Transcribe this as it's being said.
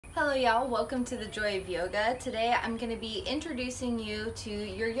Hello y'all, welcome to the Joy of Yoga. Today I'm going to be introducing you to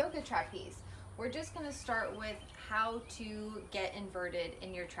your yoga trapeze. We're just going to start with how to get inverted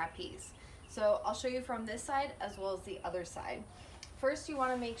in your trapeze. So I'll show you from this side as well as the other side. First, you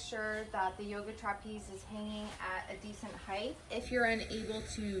want to make sure that the yoga trapeze is hanging at a decent height. If you're unable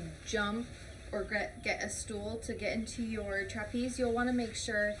to jump or get a stool to get into your trapeze, you'll want to make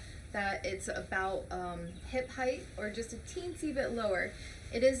sure that it's about hip height or just a teensy bit lower.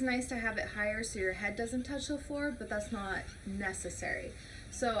 It is nice to have it higher so your head doesn't touch the floor, but that's not necessary.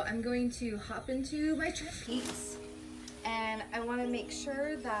 So I'm going to hop into my trapeze, and I want to make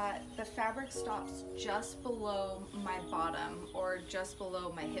sure that the fabric stops just below my bottom or just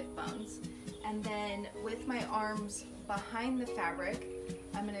below my hip bones. And then with my arms behind the fabric,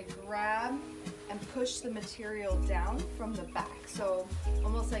 I'm going to grab and push the material down from the back. So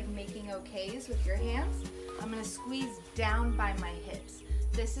almost like making OKs with your hands. I'm going to squeeze down by my hips.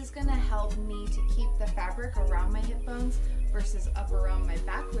 This is going to help me to keep the fabric around my hip bones versus up around my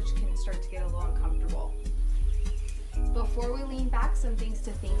back, which can start to get a little uncomfortable. Before we lean back, some things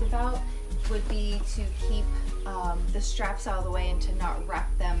to think about would be to keep the straps out of the way and to not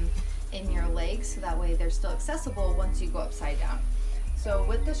wrap them in your legs, so that way they're still accessible once you go upside down. So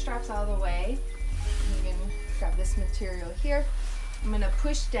with the straps out of the way, you can grab this material here. I'm going to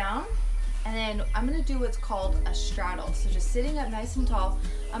push down, and then I'm going to do what's called a straddle. So just sitting up nice and tall,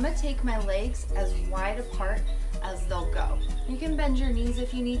 I'm going to take my legs as wide apart as they'll go. You can bend your knees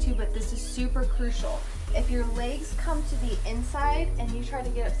if you need to, but this is super crucial. If your legs come to the inside and you try to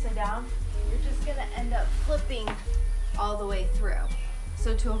get upside down, you're just going to end up flipping all the way through.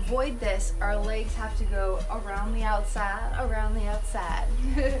 So to avoid this, our legs have to go around the outside, around the outside.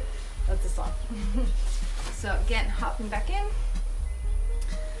 That's the song. So again, hopping back in.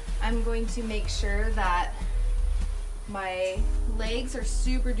 I'm going to make sure that my legs are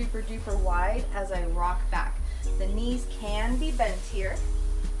super duper duper wide as I rock back. The knees can be bent here.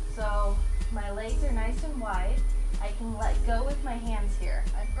 So my legs are nice and wide. I can let go with my hands here.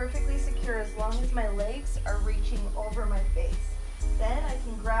 I'm perfectly secure as long as my legs are reaching over my face. Then I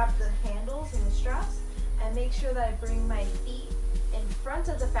can grab the handles and the straps and make sure that I bring my feet in front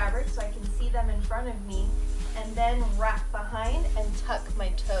of the fabric so I can see them in front of me, and then wrap behind and tuck my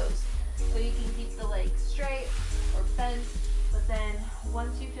toes. So you can keep the legs straight or bent, but then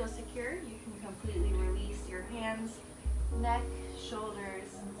once you feel secure, you can completely release your hands, neck, shoulders,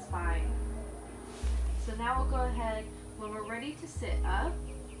 and spine. So now we'll go ahead, when we're ready to sit up,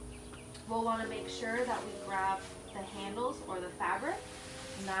 we'll want to make sure that we grab the handles or the fabric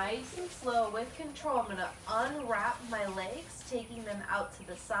nice and slow with control. I'm going to unwrap my legs, taking them out to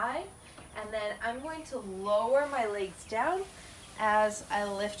the side, and then I'm going to lower my legs down as I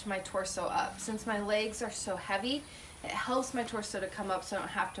lift my torso up. Since my legs are so heavy, it helps my torso to come up so I don't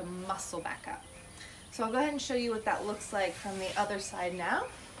have to muscle back up. So I'll go ahead and show you what that looks like from the other side now.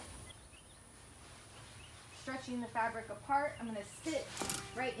 Stretching the fabric apart, I'm going to sit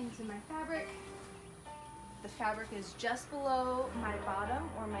right into my fabric. The fabric is just below my bottom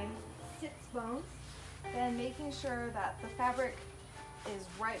or my sits bones. Then making sure that the fabric is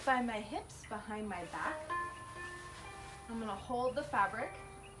right by my hips, behind my back. I'm going to hold the fabric,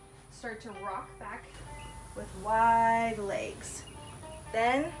 start to rock back with wide legs.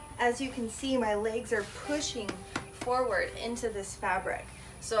 Then, as you can see, my legs are pushing forward into this fabric.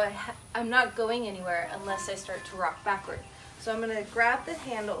 So I'm not going anywhere unless I start to rock backward. So I'm going to grab the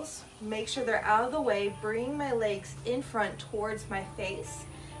handles, make sure they're out of the way, bring my legs in front towards my face,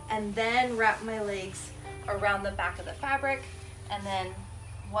 and then wrap my legs around the back of the fabric. And then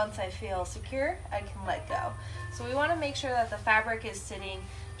once I feel secure, I can let go. So we want to make sure that the fabric is sitting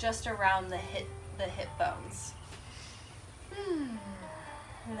just around the hip bones.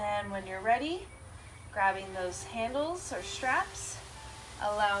 And then when you're ready, grabbing those handles or straps,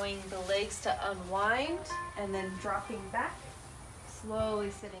 allowing the legs to unwind, and then dropping back, slowly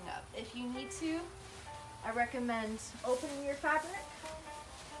sitting up. If you need to, I recommend opening your fabric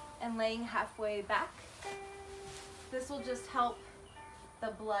and laying halfway back. This will just help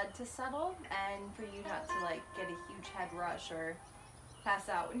the blood to settle and for you not to like get a huge head rush or pass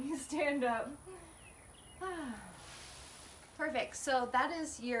out when you stand up. Perfect. So that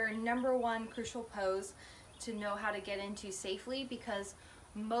is your #1 crucial pose to know how to get into safely, because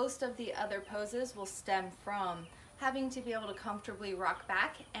most of the other poses will stem from having to be able to comfortably rock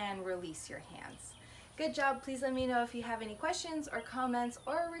back and release your hands. Good job. Please let me know if you have any questions or comments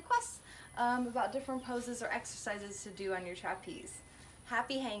or requests about different poses or exercises to do on your trapeze.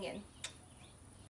 Happy hanging.